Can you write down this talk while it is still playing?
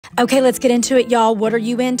Okay, let's get into it, y'all. What are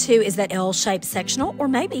you into? Is that L-shaped sectional, or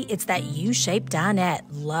maybe it's that U-shaped dinette?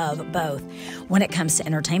 Love both. When it comes to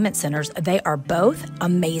entertainment centers, they are both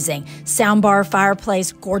amazing. Soundbar,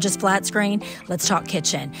 fireplace, gorgeous flat screen. Let's talk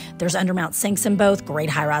kitchen. There's undermount sinks in both, great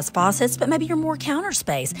high-rise faucets, but maybe you're more counter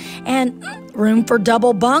space. And room for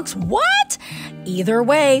double bunks. What? Either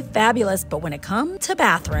way, fabulous. But when it comes to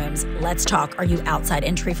bathrooms, let's talk. Are you outside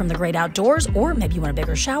entry from the great outdoors, or maybe you want a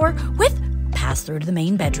bigger shower with pass through to the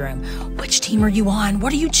main bedroom? Which team are you on?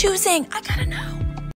 What are you choosing? I gotta know.